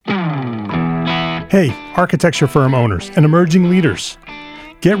Hey, architecture firm owners and emerging leaders.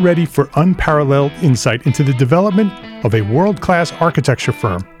 Get ready for unparalleled insight into the development of a world-class architecture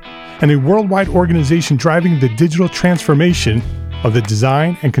firm and a worldwide organization driving the digital transformation of the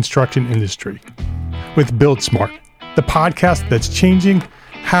design and construction industry. With Build Smart, the podcast that's changing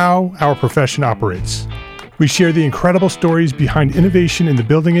how our profession operates. We share the incredible stories behind innovation in the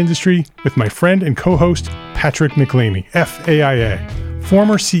building industry with my friend and co-host, Patrick McLamey, FAIA,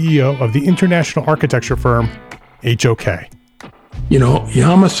 former CEO of the international architecture firm, HOK. You know,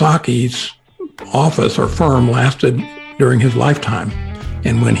 Yamasaki's office or firm lasted during his lifetime.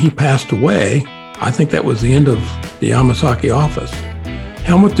 And when he passed away, I think that was the end of the Yamasaki office.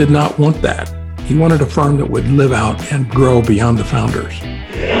 Helmut did not want that. He wanted a firm that would live out and grow beyond the founders.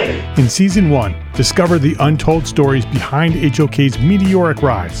 In Season 1, discover the untold stories behind HOK's meteoric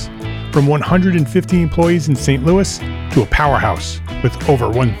rise, from 150 employees in St. Louis to a powerhouse with over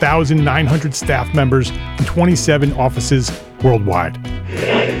 1,900 staff members and 27 offices worldwide.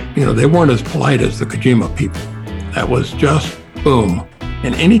 You know, they weren't as polite as the Kojima people. That was just boom.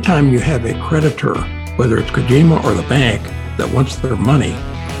 And anytime you have a creditor, whether it's Kojima or the bank, that wants their money,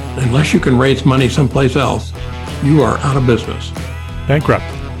 unless you can raise money someplace else, you are out of business. Bankrupt.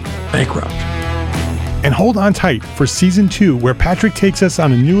 And hold on tight for Season 2, where Patrick takes us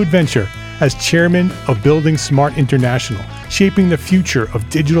on a new adventure as chairman of Building Smart International, shaping the future of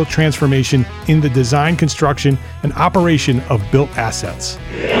digital transformation in the design, construction, and operation of built assets.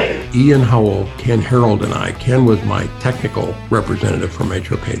 Ian Howell, Ken Harold, and I, Ken was my technical representative from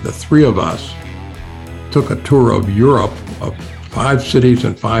HOK. The three of us took a tour of Europe of 5 cities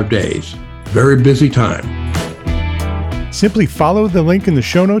in 5 days. Very busy time. Simply follow the link in the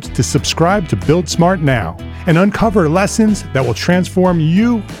show notes to subscribe to Build Smart now and uncover lessons that will transform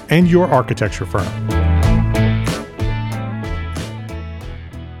you and your architecture firm.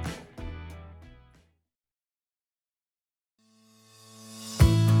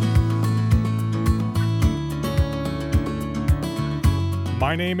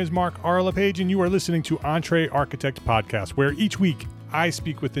 My name is Mark R. LePage, and you are listening to Entree Architect Podcast, where each week I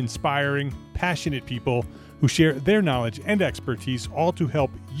speak with inspiring, passionate people who share their knowledge and expertise, all to help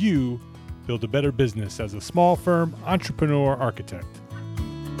you build a better business as a small firm entrepreneur architect.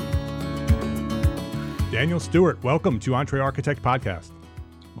 Daniel Stewart, welcome to Entree Architect Podcast.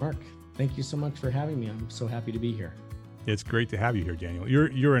 Mark, thank you so much for having me. I'm so happy to be here. It's great to have you here, Daniel.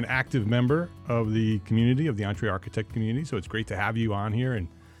 You're an active member of the community, of the Entree Architect community, so it's great to have you on here and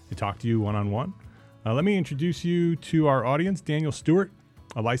to talk to you one-on-one. Let me introduce you to our audience. Daniel Stewart,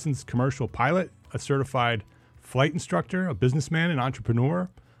 a licensed commercial pilot, a certified flight instructor, a businessman and entrepreneur,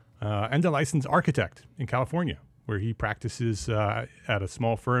 and a licensed architect in California, where he practices at a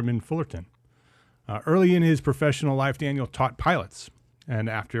small firm in Fullerton. Early in his professional life, Daniel taught pilots, and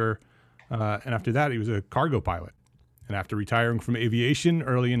after that, he was a cargo pilot. And after retiring from aviation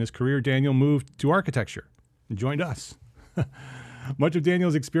early in his career, Daniel moved to architecture and joined us. Much of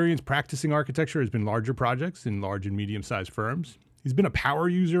Daniel's experience practicing architecture has been larger projects in large and medium-sized firms. He's been a power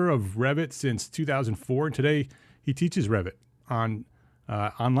user of Revit since 2004, and today he teaches Revit online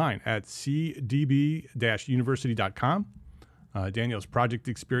at cdb-university.com. Daniel's project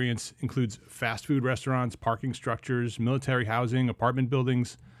experience includes fast food restaurants, parking structures, military housing, apartment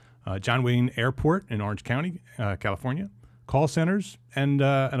buildings, John Wayne Airport in Orange County, California, call centers, and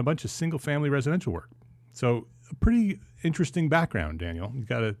a bunch of single-family residential work. So a pretty interesting background, Daniel. You've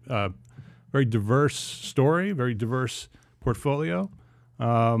got a very diverse story, very diverse portfolio.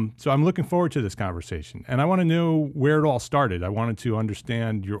 So I'm looking forward to this conversation. And I want to know where it all started. I wanted to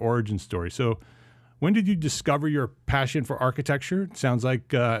understand your origin story. So when did you discover your passion for architecture? It sounds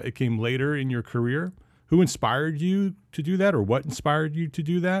like it came later in your career. Who inspired you to do that, or what inspired you to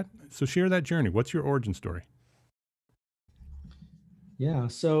do that? So share that journey. What's your origin story? Yeah,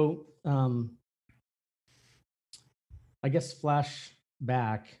 so I guess flash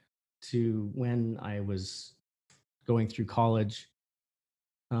back to when I was going through college.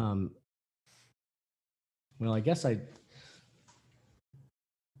 Well, I guess I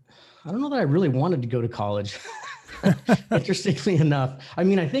don't know that I really wanted to go to college. Interestingly enough, I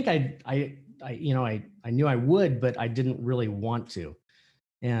mean, I think I knew I would, but I didn't really want to.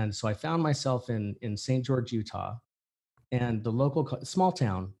 And so I found myself in St. George, Utah, and the local small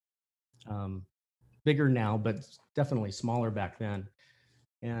town, bigger now, but definitely smaller back then.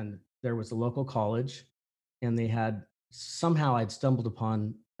 And there was a local college, and they had somehow I'd stumbled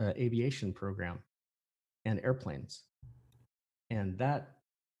upon an aviation program and airplanes. And that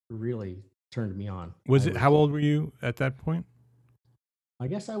really turned me on. How old were you at that point? I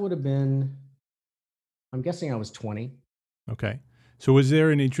guess I would have been, I'm guessing I was 20. Okay. So was there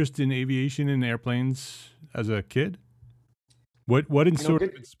an interest in aviation and airplanes as a kid? What sort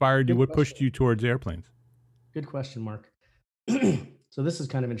of inspired you? What pushed you towards airplanes? Good question, Mark. So this is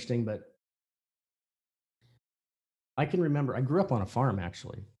kind of interesting, but I can remember I grew up on a farm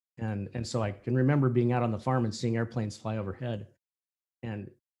actually. And so I can remember being out on the farm and seeing airplanes fly overhead. And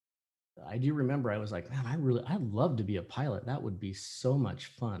I do remember I was like, man, I'd love to be a pilot. That would be so much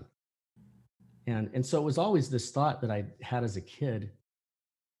fun. And so it was always this thought that I had as a kid.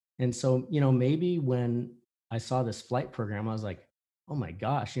 And so, maybe when I saw this flight program, I was like, oh my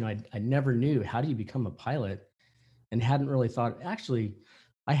gosh, I never knew, how do you become a pilot? And hadn't really thought, actually,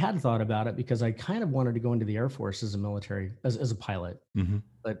 I had thought about it because I kind of wanted to go into the Air Force as a pilot,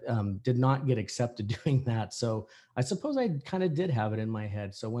 but did not get accepted doing that. So I suppose I kind of did have it in my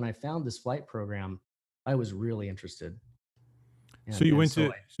head. So when I found this flight program, I was really interested. So you went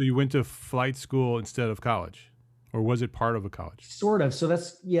to flight school instead of college, or was it part of a college? Sort of. So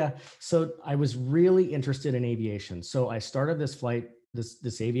So I was really interested in aviation. So I started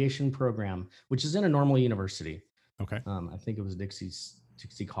this aviation program, which is in a normal university. Okay. I think it was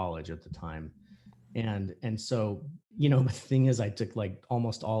Dixie College at the time. And so, the thing is I took like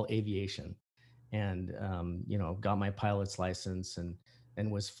almost all aviation and, got my pilot's license and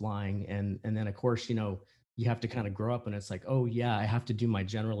was flying. And then of course, you have to kind of grow up and it's like, oh yeah, I have to do my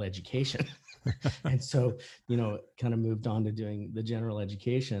general education. And so, kind of moved on to doing the general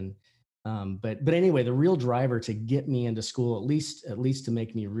education. But anyway, the real driver to get me into school, at least to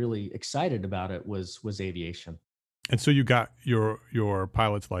make me really excited about it was aviation. And so you got your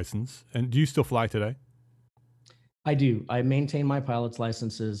pilot's license. And do you still fly today? I do. I maintain my pilot's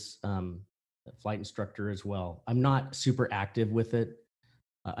licenses, flight instructor as well. I'm not super active with it.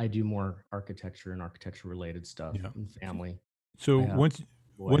 I do more architecture and architecture related stuff and family. So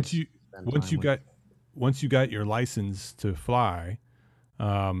once you got your license to fly,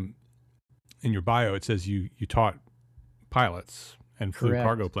 in your bio it says you taught pilots and flew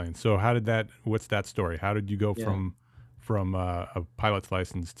cargo planes. So what's that story? How did you go from a pilot's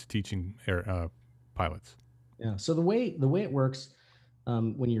license to teaching pilots? Yeah. So the way it works,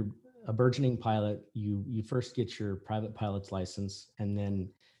 when you're a burgeoning pilot, you first get your private pilot's license, and then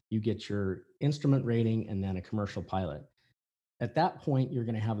you get your instrument rating, and then a commercial pilot. At that point, you're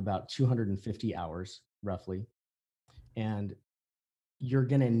going to have about 250 hours roughly, and you're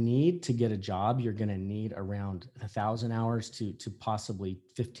going to need to get a job. You're going to need around 1,000 hours to possibly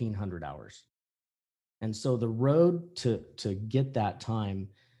 1,500 hours. And so the road to get that time,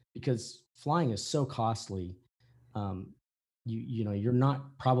 because flying is so costly, you're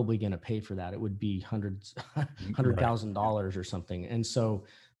not probably going to pay for that. It would be $100,000 or something. And so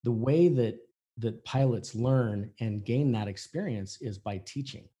the way that pilots learn and gain that experience is by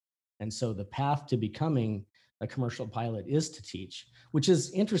teaching. And so the path to becoming a commercial pilot is to teach, which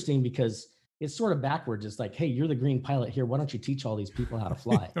is interesting because it's sort of backwards. It's like, hey, you're the green pilot here. Why don't you teach all these people how to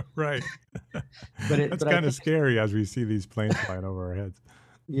fly? Right. That's kind of scary as we see these planes flying over our heads.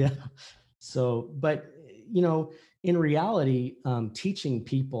 Yeah. So, but in reality, teaching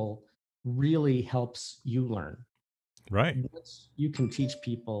people really helps you learn. Right. Once you can teach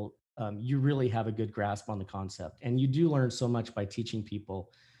people, you really have a good grasp on the concept, and you do learn so much by teaching people.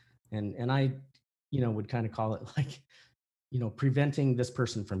 And I, would kind of call it like, preventing this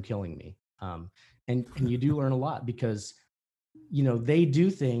person from killing me. And you do learn a lot because, they do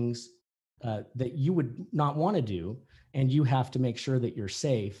things that you would not want to do, and you have to make sure that you're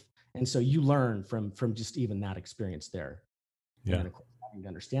safe. And so you learn from just even that experience there. Yeah. And of course, having to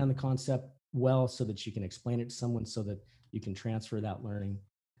understand the concept well so that you can explain it to someone so that you can transfer that learning.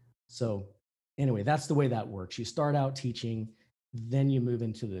 So anyway, that's the way that works. You start out teaching, then you move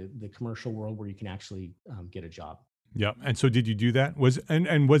into the commercial world where you can actually get a job. Yeah. And so did you do that? Was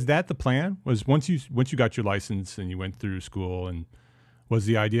that the plan? Was once you got your license and you went through school, and was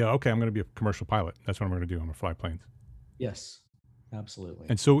the idea, okay, I'm going to be a commercial pilot. That's what I'm going to do. I'm going to fly planes. Yes, absolutely.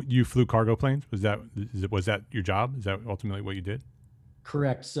 And so you flew cargo planes? Was that your job? Is that ultimately what you did?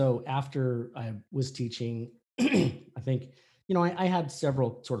 Correct. So after I was teaching, I think, I had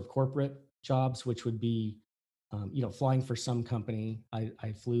several sort of corporate jobs, which would be, flying for some company.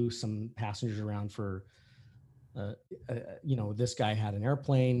 I flew some passengers around for, this guy had an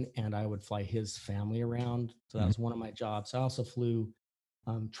airplane, and I would fly his family around. So that was one of my jobs. I also flew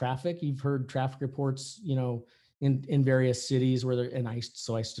traffic. You've heard traffic reports, in various cities where and I used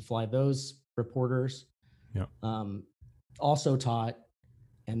to fly those reporters. Yeah. Also taught,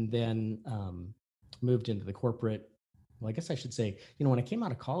 and then moved into the corporate. Well, I guess I should say, when I came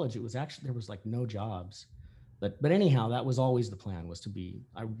out of college, it was actually, there was like no jobs, but anyhow, that was always the plan, was to be,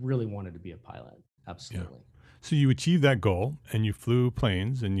 I really wanted to be a pilot. Absolutely. Yeah. So you achieved that goal, and you flew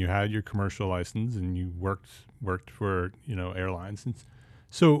planes, and you had your commercial license, and you worked for airlines. And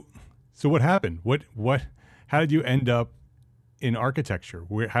so what happened? How did you end up in architecture?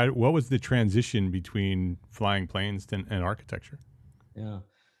 What was the transition between flying planes and architecture? Yeah.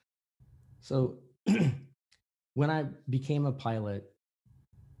 So when I became a pilot,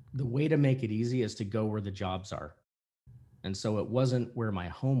 the way to make it easy is to go where the jobs are. And so it wasn't where my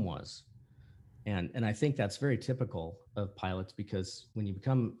home was. And I think that's very typical of pilots, because when you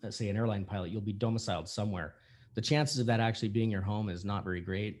become, say, an airline pilot, you'll be domiciled somewhere. The chances of that actually being your home is not very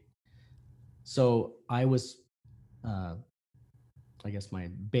great. So I was, I guess my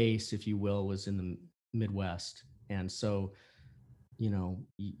base, if you will, was in the Midwest. And so,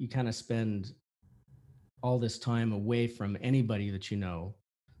 you kind of spend all this time away from anybody that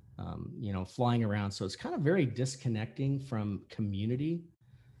flying around. So it's kind of very disconnecting from community.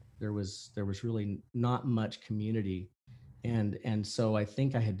 There was really not much community. And so I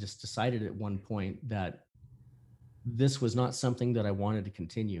think I had just decided at one point that this was not something that I wanted to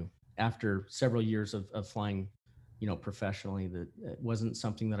continue after several years of flying, professionally, that it wasn't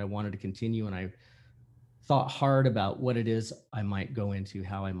something that I wanted to continue. And I thought hard about what it is I might go into,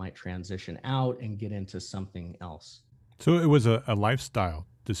 how I might transition out and get into something else. So it was a lifestyle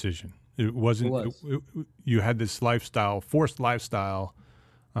decision. It wasn't, you had this forced lifestyle,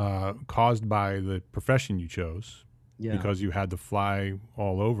 caused by the profession you chose, because you had to fly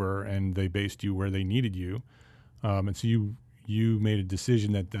all over and they based you where they needed you. And so you made a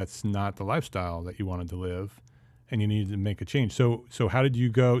decision that that's not the lifestyle that you wanted to live, and you needed to make a change. So how did you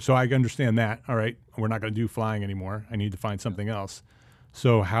go? So I understand that. All right, we're not going to do flying anymore. I need to find something else.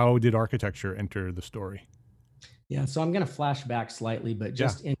 So how did architecture enter the story? Yeah, so I'm going to flash back slightly, but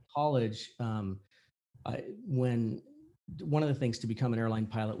just in college, when one of the things to become an airline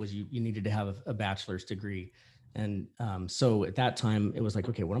pilot was you needed to have a bachelor's degree. And so at that time, it was like,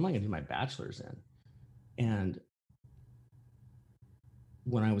 okay, what am I going to do my bachelor's in? And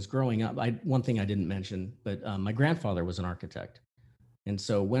when I was growing up, one thing I didn't mention, but my grandfather was an architect. And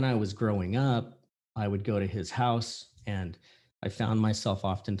so when I was growing up, I would go to his house, and I found myself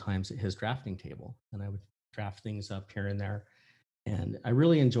oftentimes at his drafting table, and I would draft things up here and there. And I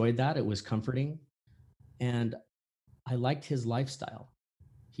really enjoyed that. It was comforting. And I liked his lifestyle.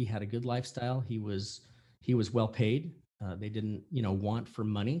 He had a good lifestyle. He was well paid. They didn't, want for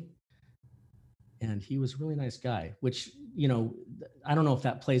money. And he was a really nice guy, which, I don't know if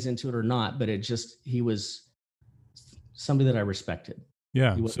that plays into it or not, but he was somebody that I respected.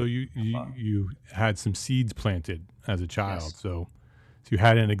 Yeah. So you had some seeds planted as a child. Yes. So you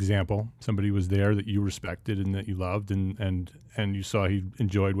had an example. Somebody was there that you respected and that you loved, and you saw he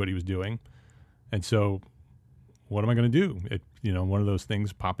enjoyed what he was doing. And so, what am I going to do? One of those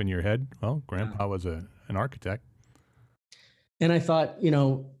things pop in your head. Well, Grandpa was an architect. And I thought,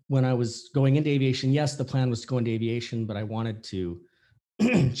 when I was going into aviation, yes, the plan was to go into aviation, but I wanted to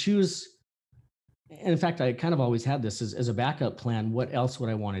choose. And in fact, I kind of always had this as a backup plan. What else would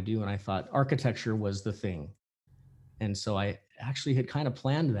I want to do? And I thought architecture was the thing. And so I actually had kind of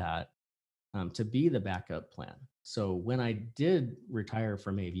planned that to be the backup plan. So when I did retire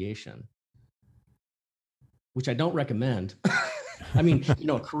from aviation, which I don't recommend, I mean,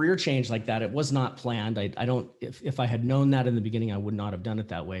 a career change like that, it was not planned. I don't, if I had known that in the beginning, I would not have done it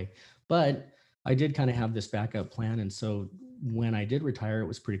that way. But I did kind of have this backup plan. And so when I did retire, it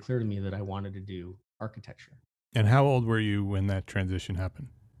was pretty clear to me that I wanted to do architecture. And how old were you when that transition happened?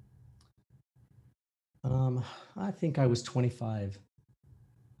 I think I was 25.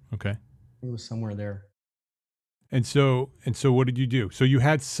 Okay. It was somewhere there. And so what did you do? So you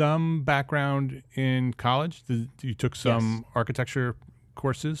had some background in college? You took some architecture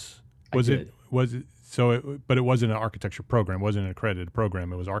courses? But it wasn't an architecture program. It wasn't an accredited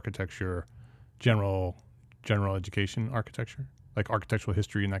program. It was architecture, general education architecture, like architectural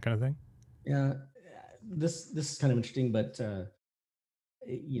history and that kind of thing? Yeah. This is kind of interesting, but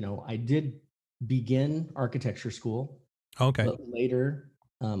I did begin architecture school. Okay. But later,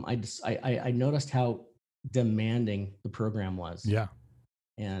 I noticed how demanding the program was. Yeah.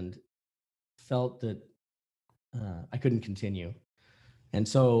 And felt that I couldn't continue. And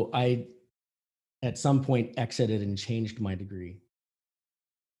so I, at some point, exited and changed my degree,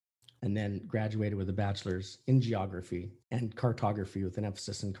 and then graduated with a bachelor's in geography and cartography, with an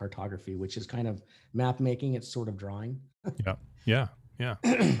emphasis in cartography, which is kind of map making. It's sort of drawing. Yeah.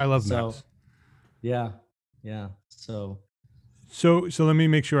 I love maps. Yeah. So let me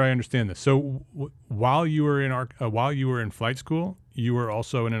make sure I understand this. So while you were in flight school, you were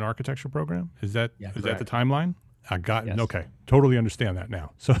also in an architecture program. Is that the timeline? I got it. Yes. Okay, totally understand that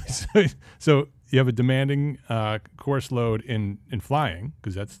now. So you have a demanding course load in flying,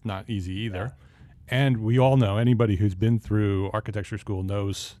 because that's not easy either. Yeah. And we all know, anybody who's been through architecture school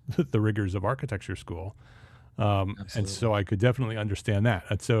knows the rigors of architecture school. And so I could definitely understand that.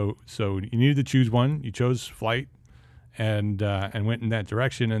 And so you needed to choose one. You chose flight and went in that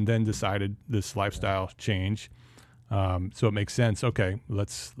direction, and then decided this lifestyle change. So it makes sense. Okay,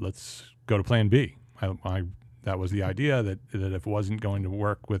 let's go to plan B. That was the idea, that if it wasn't going to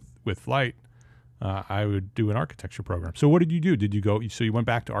work with flight, I would do an architecture program. So what did you do? Did you go? So you went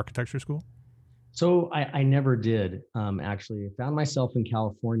back to architecture school? So I never did. Actually, I found myself in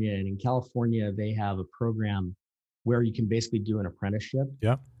California, and in California they have a program where you can basically do an apprenticeship.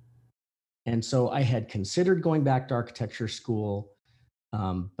 Yeah. And so I had considered going back to architecture school,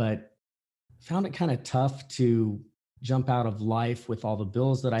 but found it kind of tough to jump out of life with all the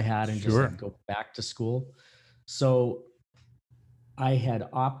bills that I had and just like go back to school. So I had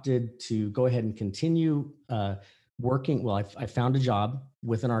opted to go ahead and continue working. Well, I found a job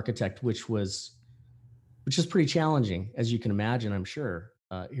with an architect, which is pretty challenging, as you can imagine, I'm sure.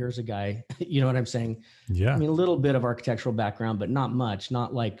 Here's a guy, you know what I'm saying? Yeah. I mean, a little bit of architectural background, but not much,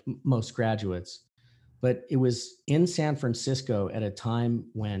 not like most graduates. But it was in San Francisco at a time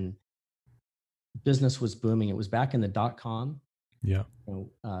when business was booming. It was back in the .com,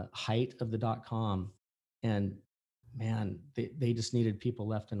 height of the .com. And man, they just needed people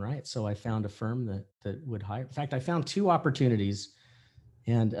left and right. So I found a firm that would hire. In fact, I found two opportunities,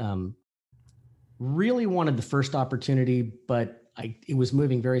 and really wanted the first opportunity, but it was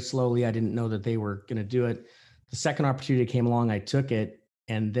moving very slowly. I didn't know that they were going to do it. The second opportunity came along, I took it.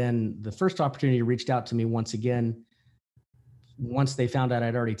 And then the first opportunity reached out to me once again. Once they found out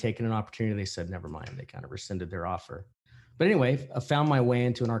I'd already taken an opportunity, they said, never mind. They kind of rescinded their offer. But anyway, I found my way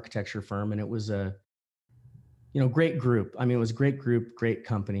into an architecture firm, and it was a great group. I mean, it was a great group, great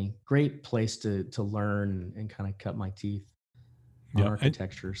company, great place to learn and kind of cut my teeth on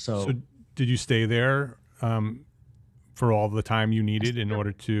architecture. So did you stay there for all the time you needed in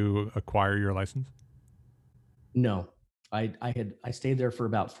order to acquire your license? No, I stayed there for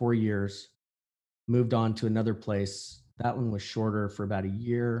about 4 years, moved on to another place. That one was shorter, for about a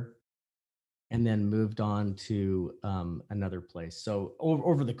year, and then moved on to another place. So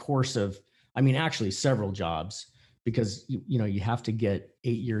over the course of, actually several jobs, because you have to get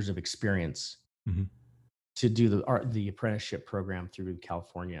 8 years of experience to do the apprenticeship program through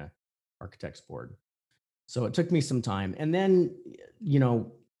California Architects Board. So it took me some time, and then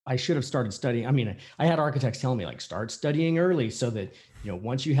I should have started studying. I had architects telling me, like, start studying early so that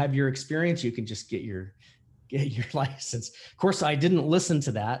once you have your experience, you can just get your license. Of course, I didn't listen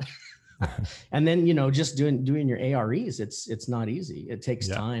to that. And then just doing your AREs, it's not easy. It takes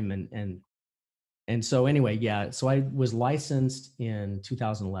time, and so anyway, so I was licensed in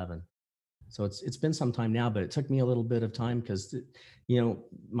 2011. So it's been some time now, but it took me a little bit of time because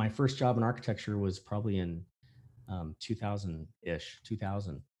my first job in architecture was probably in 2000.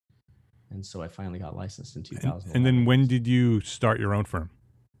 And so I finally got licensed in 2011. And then when did you start your own firm?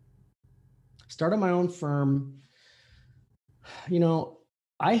 Started my own firm.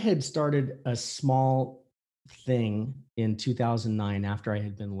 I had started a small thing in 2009 after I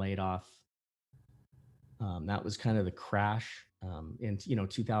had been laid off. That was kind of the crash in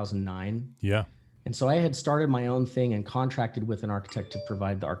 2009. Yeah. And so I had started my own thing and contracted with an architect to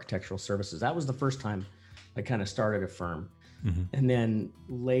provide the architectural services. That was the first time I kind of started a firm. Mm-hmm. And then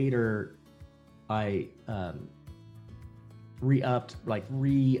later I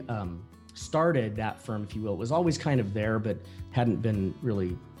started that firm, if you will. It was always kind of there, but hadn't been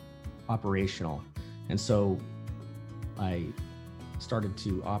really operational. And so I started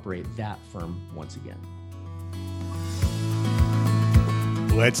to operate that firm once again.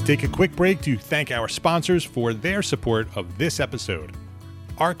 Let's take a quick break to thank our sponsors for their support of this episode.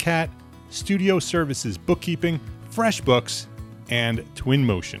 Arcat, Studio Services Bookkeeping, FreshBooks, and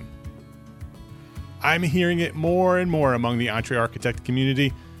Twinmotion. I'm hearing it more and more among the EntreArchitect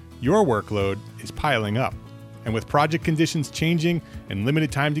community. Your workload is piling up. And with project conditions changing and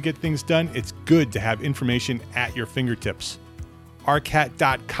limited time to get things done, it's good to have information at your fingertips.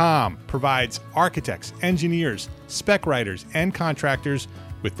 Arcat.com provides architects, engineers, spec writers, and contractors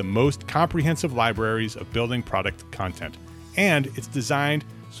with the most comprehensive libraries of building product content. And it's designed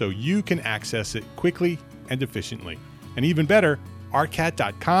so you can access it quickly and efficiently. And even better,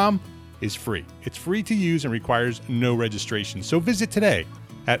 Arcat.com is free. It's free to use and requires no registration. So visit today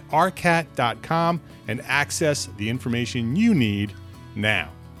at Arcat.com and access the information you need now.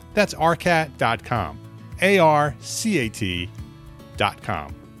 That's Arcat.com, ARCAT.com.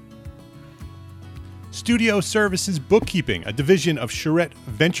 Studio Services Bookkeeping, a division of Charette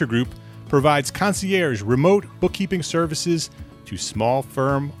Venture Group, provides concierge remote bookkeeping services to small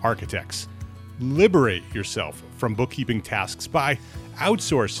firm architects. Liberate yourself from bookkeeping tasks by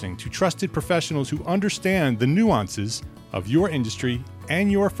outsourcing to trusted professionals who understand the nuances of your industry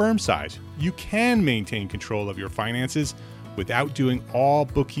and your firm size. You can maintain control of your finances without doing all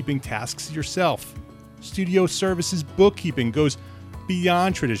bookkeeping tasks yourself. Studio Services Bookkeeping goes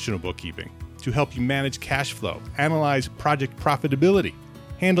beyond traditional bookkeeping to help you manage cash flow, analyze project profitability,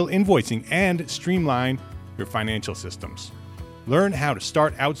 handle invoicing, and streamline your financial systems. Learn how to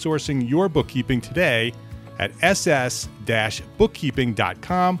start outsourcing your bookkeeping today at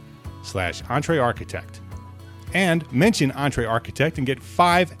ss-bookkeeping.com/EntreArchitect. And mention EntreArchitect and get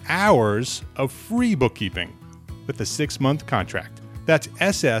 5 hours of free bookkeeping with a 6-month contract. That's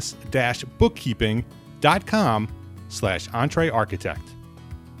ss-bookkeeping.com/EntreArchitect.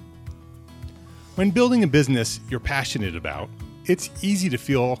 When building a business you're passionate about, it's easy to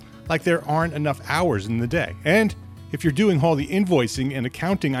feel like there aren't enough hours in the day. And if you're doing all the invoicing and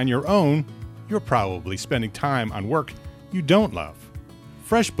accounting on your own, you're probably spending time on work you don't love.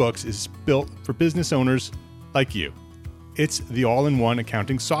 FreshBooks is built for business owners like you. It's the all-in-one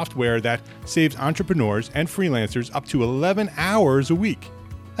accounting software that saves entrepreneurs and freelancers up to 11 hours a week.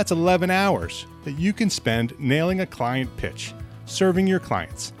 That's 11 hours that you can spend nailing a client pitch, serving your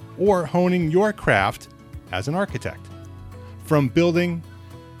clients, or honing your craft as an architect. From building,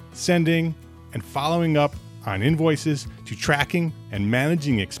 sending, and following up on invoices, to tracking and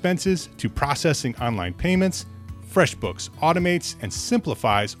managing expenses, to processing online payments, FreshBooks automates and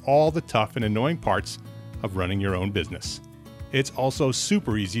simplifies all the tough and annoying parts of running your own business. It's also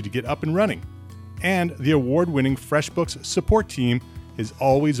super easy to get up and running. And the award-winning FreshBooks support team is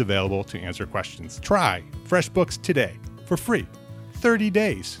always available to answer questions. Try FreshBooks today for free. 30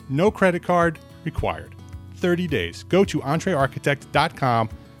 days, no credit card required. 30 days. Go to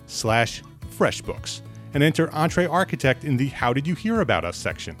EntreArchitect.com/FreshBooks and enter EntreArchitect in the How Did You Hear About Us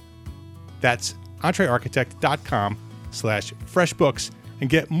section. That's EntreArchitect.com/FreshBooks and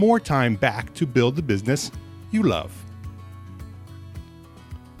get more time back to build the business you love.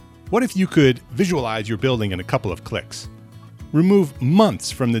 What if you could visualize your building in a couple of clicks? Remove months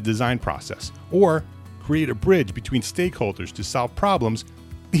from the design process, or create a bridge between stakeholders to solve problems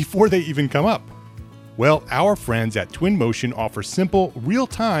before they even come up? Well, our friends at Twinmotion offer simple,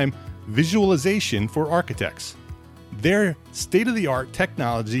 real-time visualization for architects. Their state-of-the-art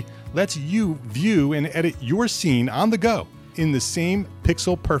technology lets you view and edit your scene on the go in the same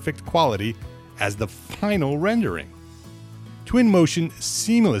pixel-perfect quality as the final rendering. Twinmotion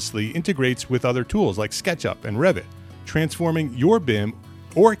seamlessly integrates with other tools like SketchUp and Revit, transforming your BIM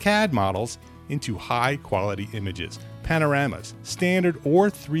or CAD models into high-quality images, panoramas, standard or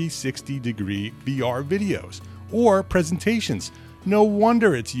 360-degree VR videos, or presentations. No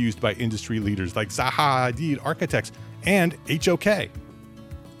wonder it's used by industry leaders like Zaha Hadid Architects and HOK.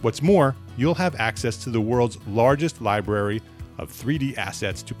 What's more, you'll have access to the world's largest library of 3D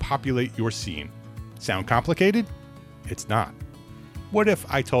assets to populate your scene. Sound complicated? It's not. What if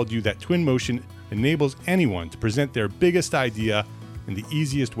I told you that Twinmotion enables anyone to present their biggest idea in the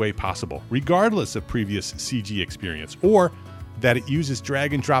easiest way possible, regardless of previous CG experience, or that it uses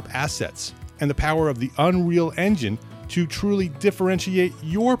drag and drop assets and the power of the Unreal Engine to truly differentiate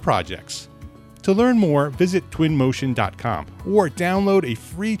your projects? To learn more, visit twinmotion.com or download a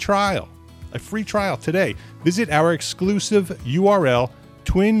free trial. A free trial today. Visit our exclusive URL,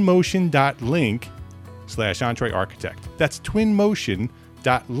 twinmotion.link/EntreArchitect. That's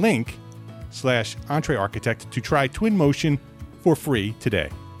twinmotion.link/EntreArchitect to try Twinmotion for free today.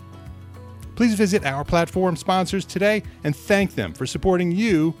 Please visit our platform sponsors today and thank them for supporting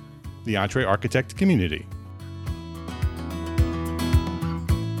you, the EntreArchitect community.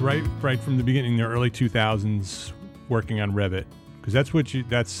 Right from the beginning, the early 2000s, working on Revit, because that's what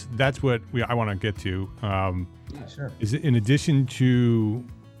I want to get to. Yeah, sure. Is it, in addition to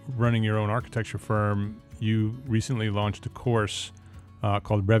running your own architecture firm, you recently launched a course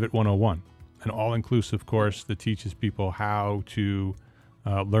called Revit 101, an all-inclusive course that teaches people how to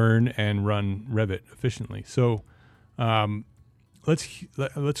learn and run Revit efficiently. So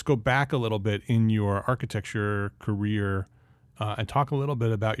let's go back a little bit in your architecture career and talk a little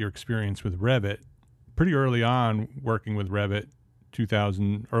bit about your experience with Revit. Pretty early on, working with Revit,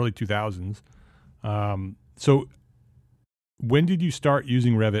 early 2000s. So when did you start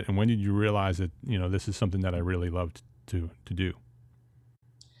using Revit, and when did you realize that this is something that I really loved to do?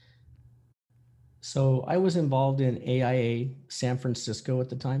 So I was involved in AIA San Francisco at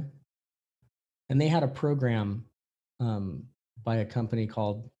the time, and they had a program by a company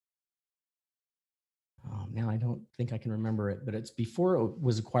called Now I don't think I can remember it, but it's before it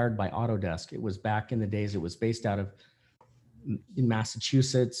was acquired by Autodesk. It was back in the days. It was based out of in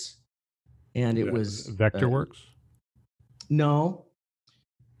Massachusetts, and it was Vectorworks. No,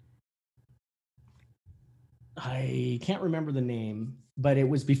 I can't remember the name, but it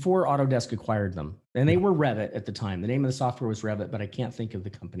was before Autodesk acquired them, and they were Revit at the time. The name of the software was Revit, but I can't think of the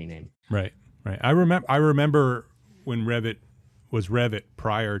company name. Right. I remember when Revit was Revit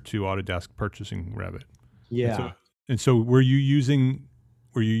prior to Autodesk purchasing Revit. Yeah. And so were you using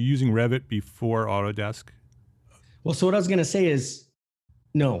Revit before Autodesk? Well, so what I was going to say is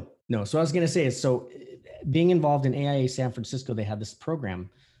no. So I was going to say is, so being involved in AIA San Francisco, they had this program,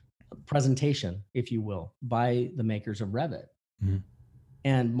 presentation, if you will, by the makers of Revit. Mm-hmm.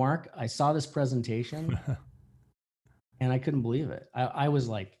 And Mark, I saw this presentation and I couldn't believe it. I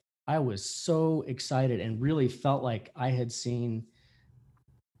was so excited and really felt like I had seen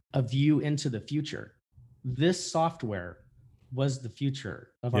a view into the future. This software was the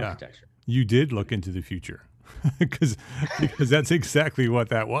future of architecture. You did look into the future because that's exactly what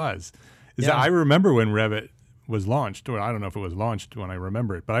that was. I remember when Revit was launched, or I don't know if it was launched when I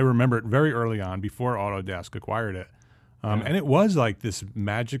remember it, but I remember it very early on before Autodesk acquired it. And it was like this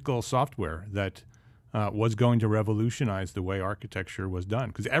magical software that was going to revolutionize the way architecture was done,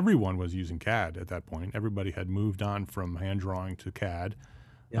 because everyone was using CAD at that point. Everybody had moved on from hand drawing to CAD,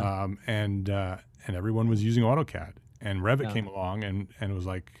 and everyone was using AutoCAD. And Revit came along, and it was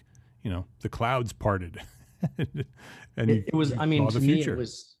like, the clouds parted. And it was, I mean, to me,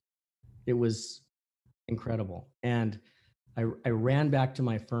 it was incredible. And I ran back to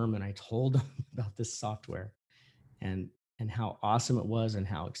my firm and I told them about this software and how awesome it was and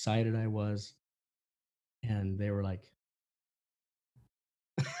how excited I was. And they were like,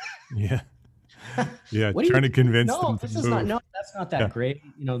 yeah, trying to convince them to move. That's not that great.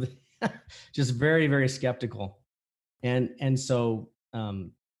 Just very, very skeptical. And so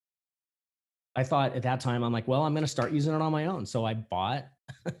I thought at that time, I'm like, well, I'm going to start using it on my own. So I bought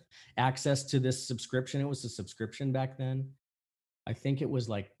access to this subscription. It was a subscription back then. I think it was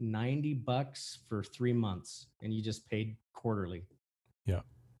like $90 for 3 months, and you just paid quarterly. Yeah.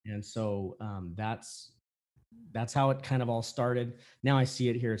 And so that's how it kind of all started. Now I see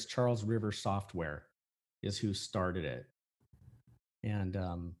it here. It's Charles River Software is who started it. And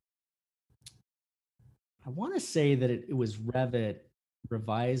I want to say that it was Revit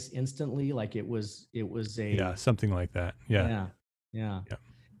revised instantly. Like it was something like that. Yeah.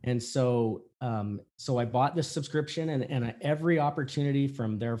 And so I bought this subscription, and every opportunity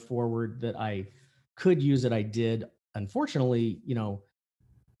from there forward that I could use it, I did. Unfortunately,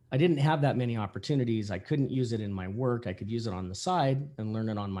 I didn't have that many opportunities. I couldn't use it in my work. I could use it on the side and learn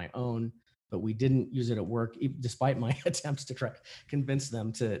it on my own, but we didn't use it at work, despite my attempts to try to convince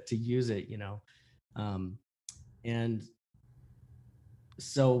them to use it, and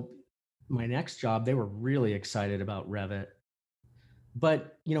so my next job, they were really excited about Revit,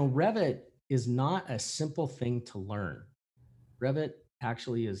 but Revit is not a simple thing to learn. Revit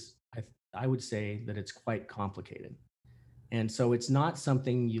actually is, I would say that it's quite complicated. And so it's not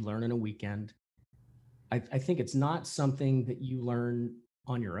something you learn in a weekend. I think it's not something that you learn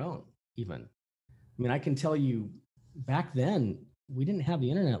on your own, even. I mean, I can tell you back then, we didn't have the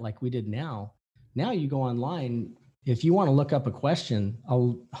internet like we did now. Now you go online. If you want to look up a question,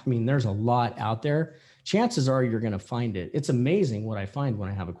 there's a lot out there. Chances are you're going to find it. It's amazing what I find when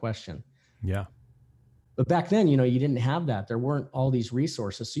I have a question. Yeah. But back then, you didn't have that. There weren't all these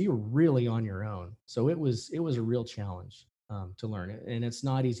resources. So you were really on your own. So it was a real challenge to learn it. And it's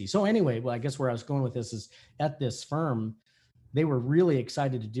not easy. So anyway, well, I guess where I was going with this is at this firm, they were really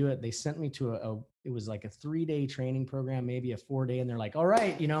excited to do it. They sent me to it was like a 3-day training program, maybe a 4-day. And they're like, all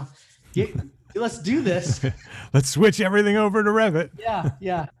right, let's do this. Let's switch everything over to Revit.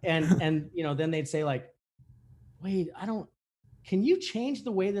 Yeah. And then they'd say like, wait, can you change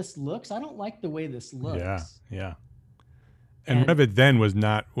the way this looks? I don't like the way this looks. Yeah. And Revit then was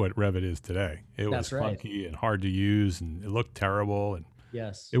not what Revit is today. It was funky and hard to use, and it looked terrible, and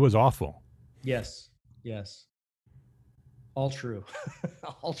yes, it was awful. Yes. All true.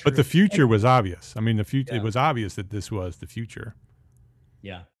 All true. But the future was obvious. I mean, it was obvious that this was the future.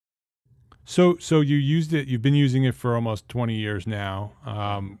 Yeah. So you used it. You've been using it for almost 20 years now.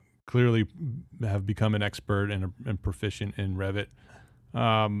 Clearly, have become an expert and proficient in Revit,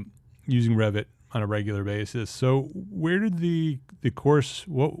 using Revit on a regular basis. So where did the course?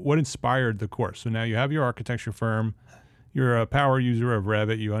 What inspired the course? So now you have your architecture firm. You're a power user of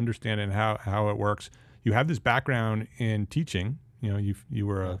Revit. You understand how it works. You have this background in teaching. You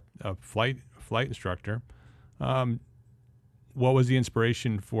were a flight instructor. what was the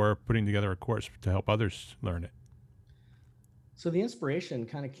inspiration for putting together a course to help others learn it? So the inspiration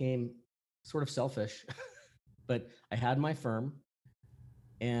kind of came sort of selfish, but I had my firm.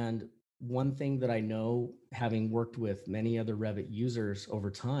 And one thing that I know, having worked with many other Revit users over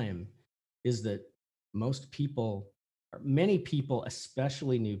time, is that most people, or many people,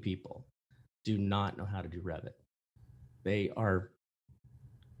 especially new people, do not know how to do Revit. They are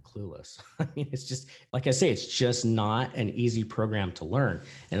clueless. I mean, it's just, like I say, it's just not an easy program to learn.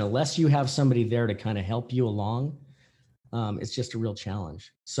 And unless you have somebody there to kind of help you along, it's just a real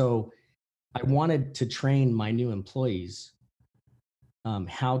challenge. So I wanted to train my new employees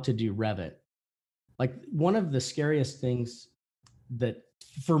how to do Revit. Like, one of the scariest things that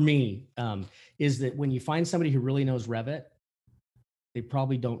for me is that when you find somebody who really knows Revit, they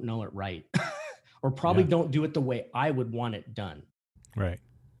probably don't know it right or probably don't do it the way I would want it done. Right.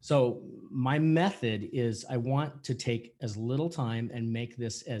 So my method is I want to take as little time and make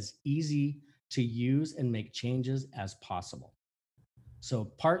this as easy to use and make changes as possible. So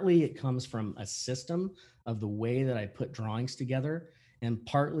partly it comes from a system of the way that I put drawings together, and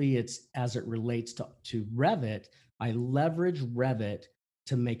partly it's as it relates to Revit. I leverage Revit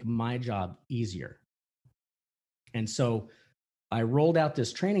to make my job easier. And so I rolled out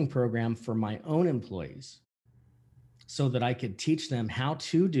this training program for my own employees so that I could teach them how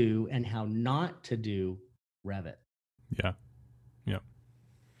to do and how not to do Revit. Yeah. Yeah.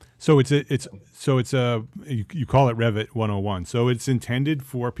 So you call it Revit 101. So it's intended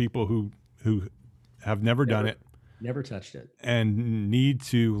for people who have never done it, never touched it, and need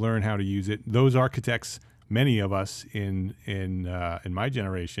to learn how to use it. Those architects, many of us in my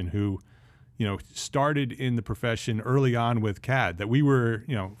generation, who started in the profession early on with CAD, that we were,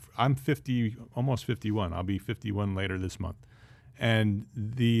 I'm 50, almost 51. I'll be 51 later this month. And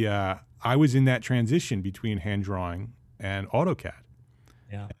I was in that transition between hand drawing and AutoCAD.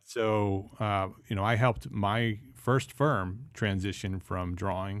 Yeah. So, I helped my first firm transition from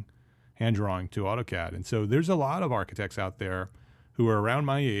hand drawing to AutoCAD. And so there's a lot of architects out there who are around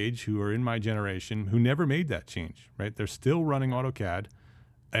my age, who are in my generation, who never made that change, right? They're still running AutoCAD.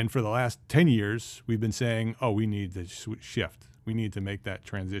 And for the last 10 years, we've been saying, we need to shift. We need to make that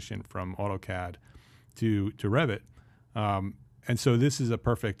transition from AutoCAD to Revit. And so this is a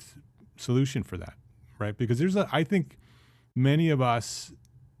perfect solution for that, right? Because I think many of us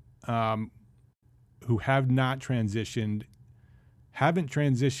who have not transitioned haven't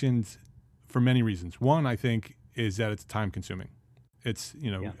transitioned for many reasons. One, I think, is that it's time consuming. It's,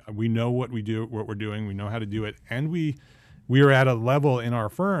 we know what we're doing, we know how to do it, and we are at a level in our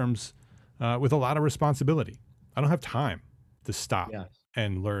firms with a lot of responsibility. I don't have time to stop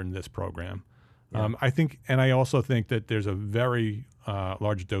and learn this program. Yeah. I also think that there's a very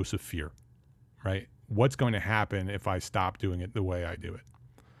large dose of fear, right? What's going to happen if I stop doing it the way I do it?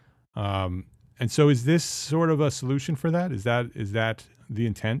 And so is this sort of a solution for that? Is that the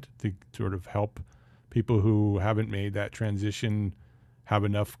intent, to sort of help people who haven't made that transition have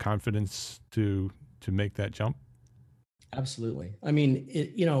enough confidence to make that jump? Absolutely. I mean,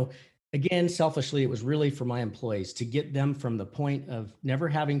 again, selfishly, it was really for my employees to get them from the point of never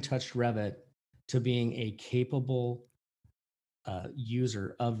having touched Revit to being a capable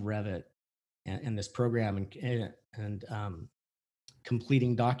user of Revit and this program and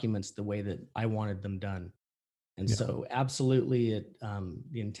completing documents the way that I wanted them done. And so absolutely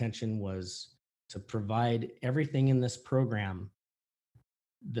the intention was to provide everything in this program,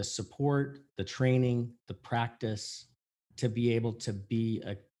 the support, the training, the practice, to be able to be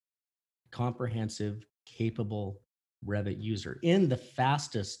a comprehensive, capable Revit user in the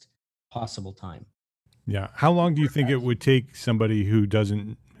fastest possible time. Yeah. How long do you think it would take somebody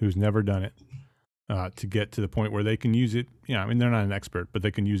who's never done it to get to the point where they can use it? I mean, they're not an expert, but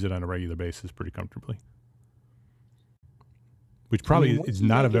they can use it on a regular basis pretty comfortably. Which probably is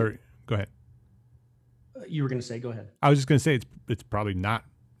not go ahead. You were going to say, go ahead. I was just going to say it's probably not,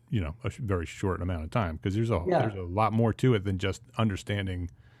 a very short amount of time, because there's a lot more to it than just understanding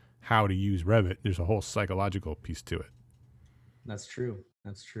how to use Revit. There's a whole psychological piece to it. That's true.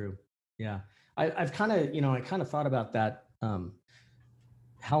 Yeah. I've kind of thought about that.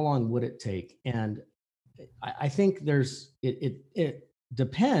 How long would it take? And I think it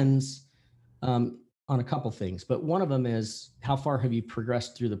depends on a couple things, but one of them is how far have you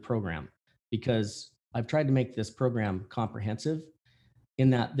progressed through the program? Because I've tried to make this program comprehensive in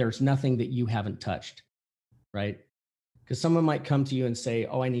that there's nothing that you haven't touched, right? Because someone might come to you and say,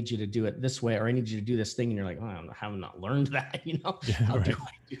 I need you to do it this way, or I need you to do this thing. And you're like, I have not learned that, how do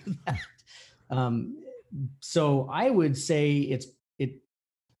I do that? So I would say it's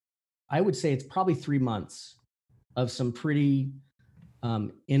probably 3 months of some pretty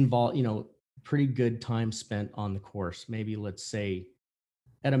involved, pretty good time spent on the course. Maybe let's say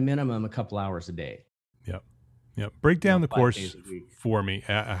at a minimum, a couple hours a day. Yep. Yep. Break down the 5 course days a week. for me.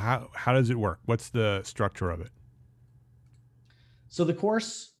 How does it work? What's the structure of it? So the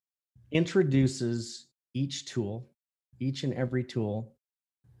course introduces each and every tool,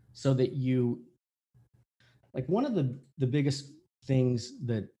 so that you, like, one of the biggest things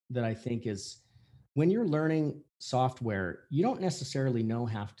that I think is, when you're learning software, you don't necessarily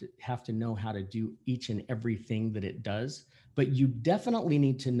have to know how to do each and everything that it does, but you definitely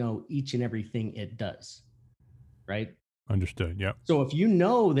need to know each and everything it does, right? Understood. Yep. So if you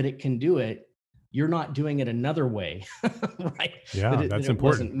know that it can do it, you're not doing it another way, right? Yeah, that's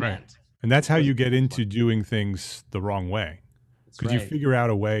important. Right. And that's how you get into doing things the wrong way. Because you figure out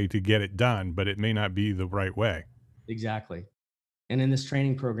a way to get it done, but it may not be the right way. Exactly. And in this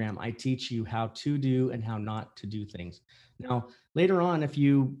training program, I teach you how to do and how not to do things. Now, later on, if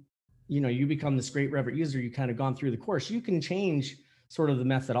you become this great Revit user, you kind of gone through the course, you can change sort of the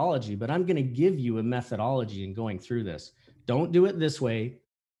methodology, but I'm going to give you a methodology in going through this. Don't do it this way,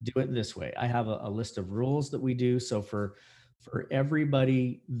 do it this way. I have a list of rules that we do. So for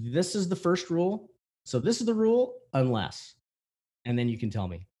everybody, this is the first rule. So this is the rule, unless, and then you can tell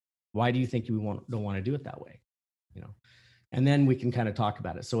me, why do you think you don't want to do it that way? And then we can kind of talk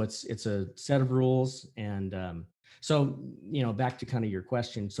about it. So it's a set of rules. And so, back to kind of your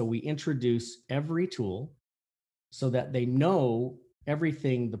question. So we introduce every tool so that they know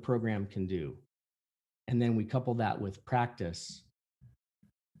everything the program can do. And then we couple that with practice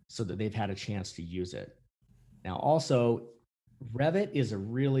so that they've had a chance to use it. Now, also, Revit is so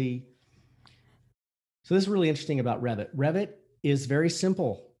this is really interesting about Revit. Revit is very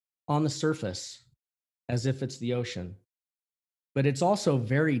simple on the surface, as if it's the ocean, but it's also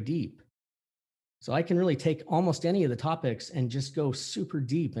very deep. So I can really take almost any of the topics and just go super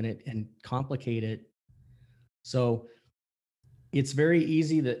deep in it and complicate it. So it's very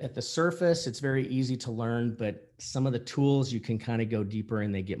easy at the surface, it's very easy to learn, but some of the tools you can kind of go deeper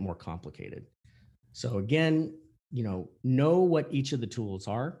and they get more complicated. So again, know what each of the tools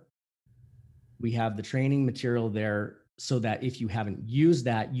are. We have the training material there so that if you haven't used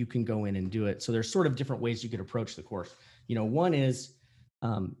that, you can go in and do it. So there's sort of different ways you could approach the course. One is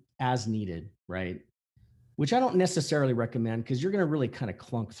as needed, right? Which I don't necessarily recommend, because you're going to really kind of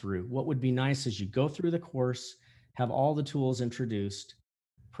clunk through. What would be nice is you go through the course, have all the tools introduced,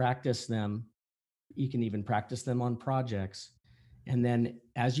 practice them. You can even practice them on projects. And then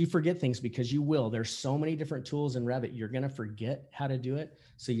as you forget things, because you will, there's so many different tools in Revit, you're going to forget how to do it.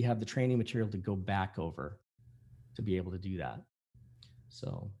 So you have the training material to go back over to be able to do that.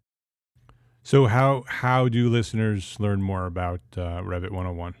 So how do listeners learn more about Revit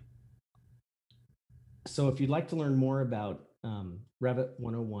 101? So if you'd like to learn more about Revit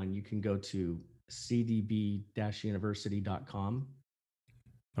 101, you can go to cdb-university.com.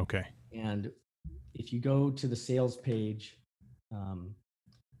 Okay. And if you go to the sales page,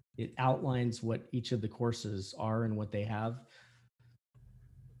 it outlines what each of the courses are and what they have.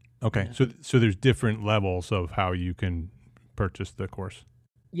 Okay. So there's different levels of how you can purchase the course.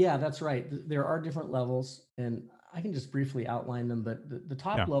 Yeah, that's right. There are different levels, and I can just briefly outline them, but the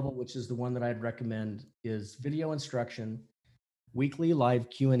top level, which is the one that I'd recommend, is video instruction, weekly live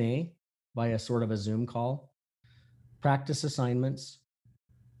Q&A by a sort of a Zoom call, practice assignments,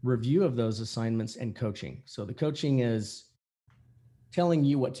 review of those assignments, and coaching. So the coaching is telling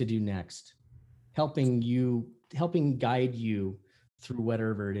you what to do next, helping guide you through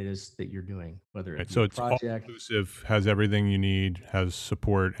whatever it is that you're doing, whether it's so it's project, all inclusive, has everything you need, has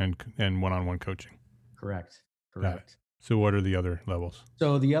support and one-on-one coaching. Correct. So what are the other levels?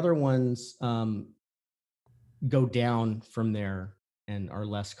 So the other ones go down from there and are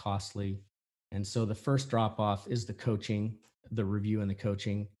less costly. And so the first drop off is the coaching, the review and the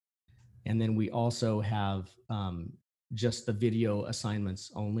coaching. And then we also have just the video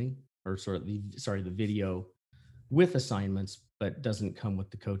assignments only, or the video with assignments, but doesn't come with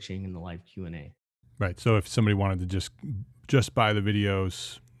the coaching and the live Q&A. Right. So if somebody wanted to just buy the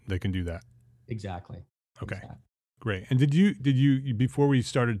videos, they can do that. Exactly. Okay. Exactly. Great. And did you before we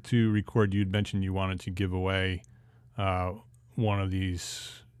started to record, you'd mentioned you wanted to give away one of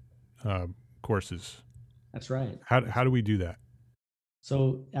these courses. That's right. How do we do that?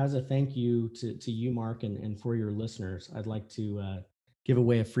 So as a thank you to you, Mark, and for your listeners, I'd like to give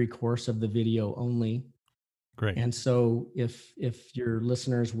away a free course of the video only. Great. And so if your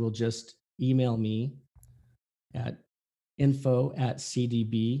listeners will just email me at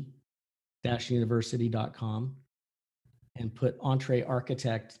info@cdb-university.com and put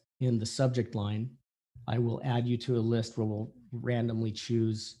EntreArchitect in the subject line, I will add you to a list where we'll randomly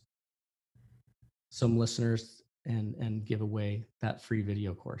choose some listeners and give away that free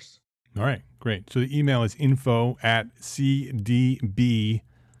video course. All right, great. So the email is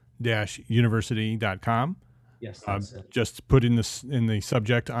info@cdb-university.com. Yes, that's it. Just put in the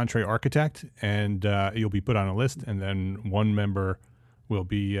subject EntreArchitect, and you'll be put on a list, and then one member will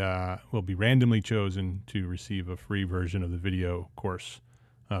be randomly chosen to receive a free version of the video course,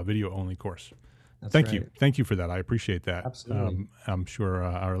 video only course. Thank you for that. I appreciate that. Absolutely. I'm sure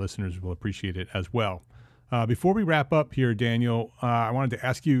our listeners will appreciate it as well. Before we wrap up here, Daniel, I wanted to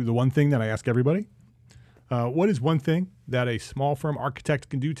ask you the one thing that I ask everybody. What is one thing that a small firm architect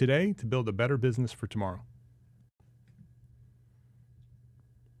can do today to build a better business for tomorrow?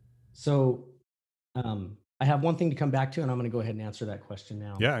 So I have one thing to come back to, and I'm going to go ahead and answer that question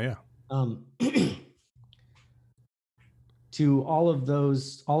now. Yeah. To all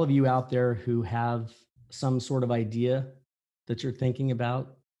of you out there who have some sort of idea that you're thinking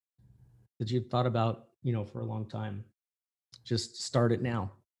about, that you've thought about, for a long time, just start it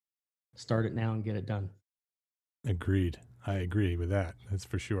now. Start it now and get it done. Agreed. I agree with that. That's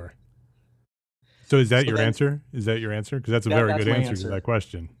for sure. So is that your answer? Is that your answer? Because that's a very good answer to that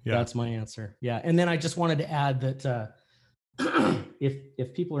question. Yeah, that's my answer. Yeah, and then I just wanted to add that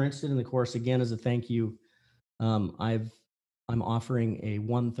if people are interested in the course, again, as a thank you, I'm offering a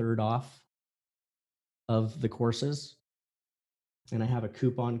 1/3 off of the courses, and I have a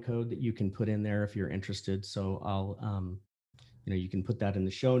coupon code that you can put in there if you're interested. So I'll, you can put that in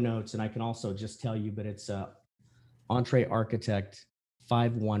the show notes, and I can also just tell you, but it's EntreArchitect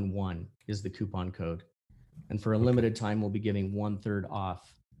 511 is the coupon code, and for a limited time, we'll be giving 1/3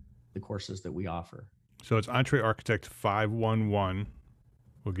 off the courses that we offer. So it's EntreArchitect 511.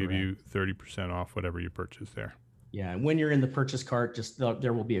 We'll give you 30% off whatever you purchase there. Yeah, and when you're in the purchase cart,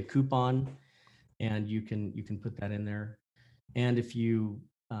 there will be a coupon, and you can put that in there. And if you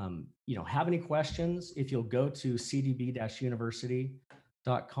have any questions, if you'll go to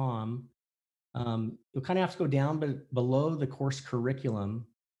cdb-university.com, you'll kind of have to go down, but below the course curriculum,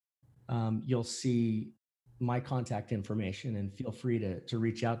 you'll see my contact information, and feel free to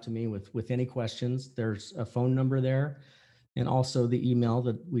reach out to me with any questions. There's a phone number there, and also the email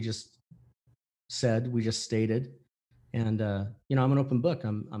that we just stated. And I'm an open book.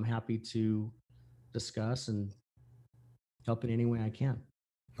 I'm happy to discuss and help in any way I can.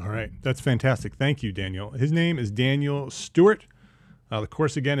 All right, that's fantastic. Thank you, Daniel. His name is Daniel Stewart. The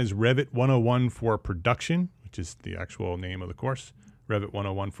course again is Revit 101 for Production, which is the actual name of the course. Revit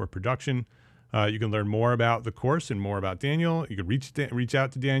 101 for Production. You can learn more about the course and more about Daniel. You can reach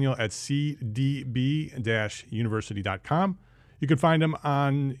out to Daniel at cdb-university.com. You can find him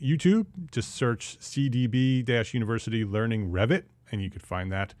on YouTube. Just search CDB-University Learning Revit, and you could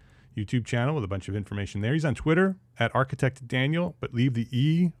find that YouTube channel with a bunch of information there. He's on Twitter at Architect Daniel, but leave the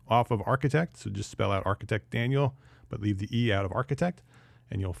E off of Architect. So just spell out Architect Daniel, but leave the E out of Architect,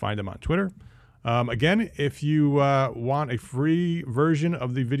 and you'll find him on Twitter. Again, if you want a free version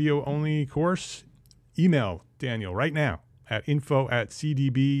of the video-only course, email Daniel right now at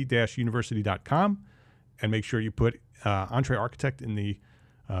info@cdb-university.com, and make sure you put EntreArchitect in the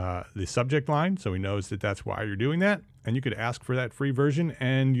subject line, so he knows that that's why you're doing that. And you could ask for that free version,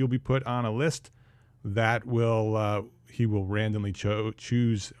 and you'll be put on a list that he will randomly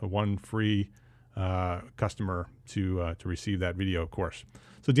choose one free customer to receive that video course.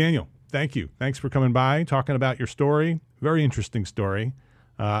 So Daniel, thank you. Thanks for coming by, talking about your story. Very interesting story.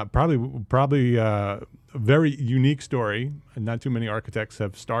 Probably a very unique story. Not too many architects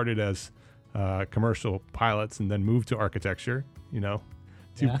have started as commercial pilots and then moved to architecture.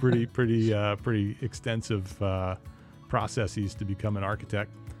 Two pretty extensive processes to become an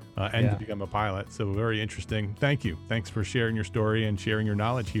architect to become a pilot. So very interesting. Thank you. Thanks for sharing your story and sharing your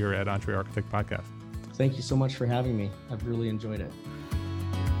knowledge here at EntreArchitect Podcast. Thank you so much for having me. I've really enjoyed it.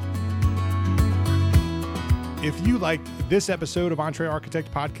 If you liked this episode of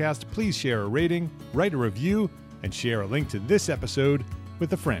EntreArchitect Podcast, please share a rating, write a review, and share a link to this episode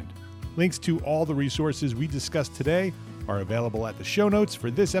with a friend. Links to all the resources we discussed today are available at the show notes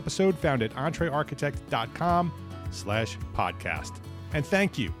for this episode, found at entrearchitect.com/podcast. And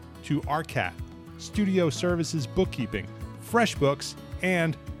thank you to ARCAT, Studio Services Bookkeeping, FreshBooks,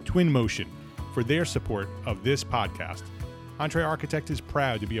 and Twinmotion for their support of this podcast. EntreArchitect is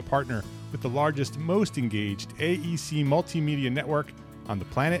proud to be a partner with the largest, most engaged AEC multimedia network on the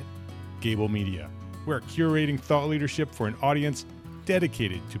planet, Gable Media. We're curating thought leadership for an audience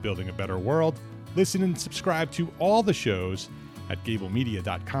dedicated to building a better world. Listen and subscribe to all the shows at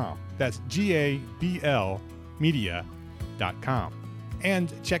gablemedia.com. That's GABL media.com.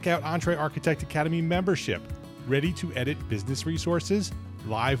 And check out Entre Architect Academy membership. Ready to edit business resources,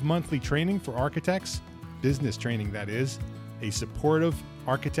 live monthly training for architects, business training that is, a supportive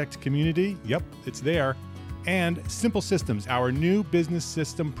architect community, yep, it's there, and Simple Systems, our new business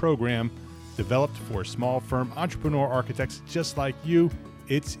system program developed for small firm entrepreneur architects just like you.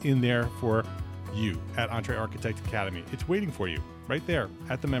 It's in there for you at Entre Architect Academy. It's waiting for you right there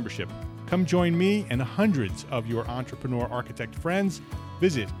at the membership. Come join me and hundreds of your entrepreneur architect friends.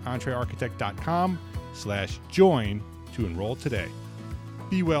 Visit entrearchitect.com/join to enroll today.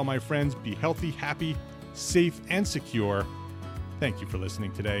 Be well, my friends. Be healthy, happy, safe, and secure. Thank you for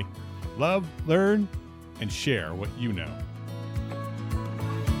listening today. Love, learn, and share what you know.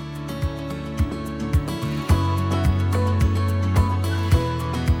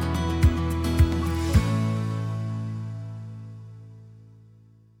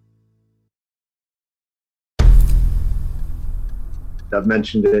 I've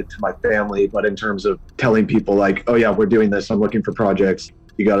mentioned it to my family, but in terms of telling people like, oh yeah, we're doing this, I'm looking for projects,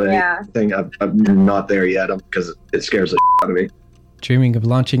 you got anything? I'm not there yet because it scares the shit out of me. Dreaming of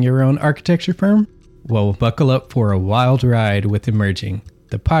launching your own architecture firm? Well, buckle up for a wild ride with Emerging,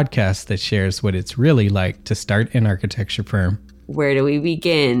 the podcast that shares what it's really like to start an architecture firm. Where do we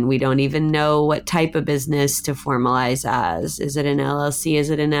begin? We don't even know what type of business to formalize as. Is it an LLC? Is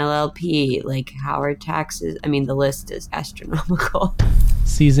it an LLP? Like, how are taxes? I mean, the list is astronomical.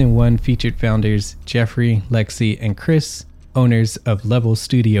 Season 1 featured founders Jeffrey, Lexi, and Chris, owners of Level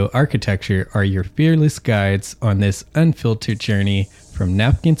Studio Architecture, are your fearless guides on this unfiltered journey from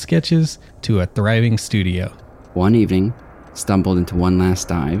napkin sketches to a thriving studio. One evening, stumbled into one last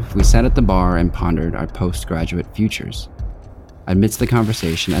dive, we sat at the bar and pondered our postgraduate futures. Amidst the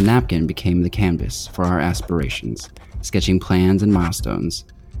conversation, a napkin became the canvas for our aspirations, sketching plans and milestones,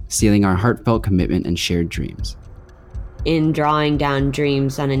 sealing our heartfelt commitment and shared dreams. In drawing down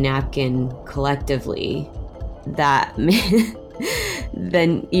dreams on a napkin collectively, that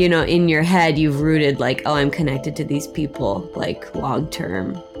then, you know, in your head, you've rooted like, oh, I'm connected to these people, like long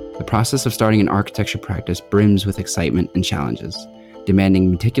term. The process of starting an architecture practice brims with excitement and challenges,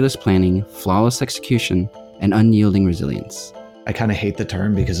 demanding meticulous planning, flawless execution, and unyielding resilience. I kind of hate the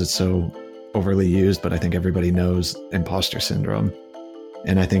term because it's so overly used, but I think everybody knows imposter syndrome.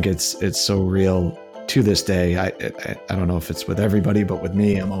 And I think it's so real to this day. I don't know if it's with everybody, but with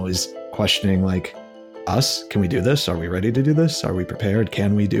me, I'm always questioning like, us, can we do this? Are we ready to do this? Are we prepared?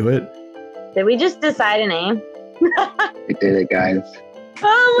 Can we do it? Did we just decide a name? We did it, guys.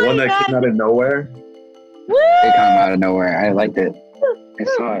 Oh my God. One that came out of nowhere? Woo! It came out of nowhere. I liked it. I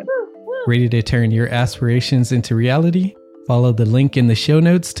saw it. Ready to turn your aspirations into reality? Follow the link in the show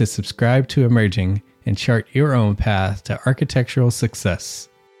notes to subscribe to Emerging and chart your own path to architectural success.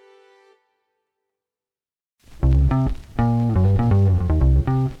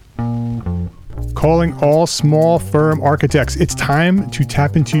 Calling all small firm architects. It's time to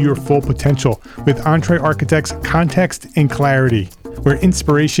tap into your full potential with Entre Architects Context and Clarity, where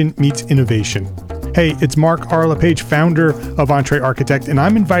inspiration meets innovation. Hey, it's Mark R. LePage, founder of Entre Architect, and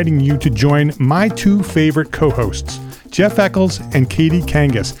I'm inviting you to join my two favorite co-hosts, Jeff Eccles and Katie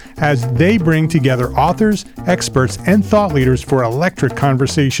Kangas, as they bring together authors, experts, and thought leaders for electric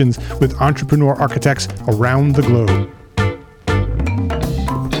conversations with entrepreneur architects around the globe.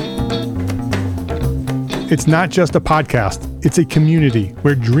 It's not just a podcast, it's a community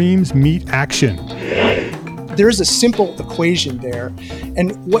where dreams meet action. There's a simple equation there.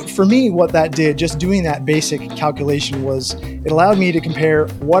 And what that did, just doing that basic calculation, was it allowed me to compare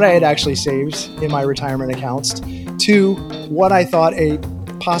what I had actually saved in my retirement accounts to what I thought a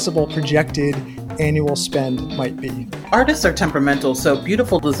possible projected annual spend might be. Artists are temperamental, so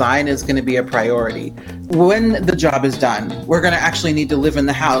beautiful design is going to be a priority. When the job is done, we're going to actually need to live in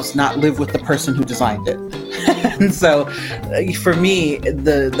the house, not live with the person who designed it. And so for me,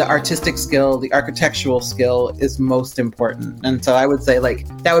 the artistic skill, the architectural skill is most important. And so I would say like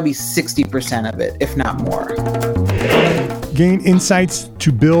that would be 60% of it, if not more. Gain insights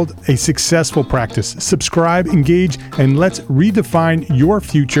to build a successful practice. Subscribe, engage, and let's redefine your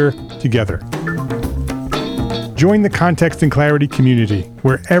future together. Join the Context and Clarity community,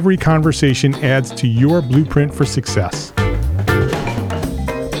 where every conversation adds to your blueprint for success.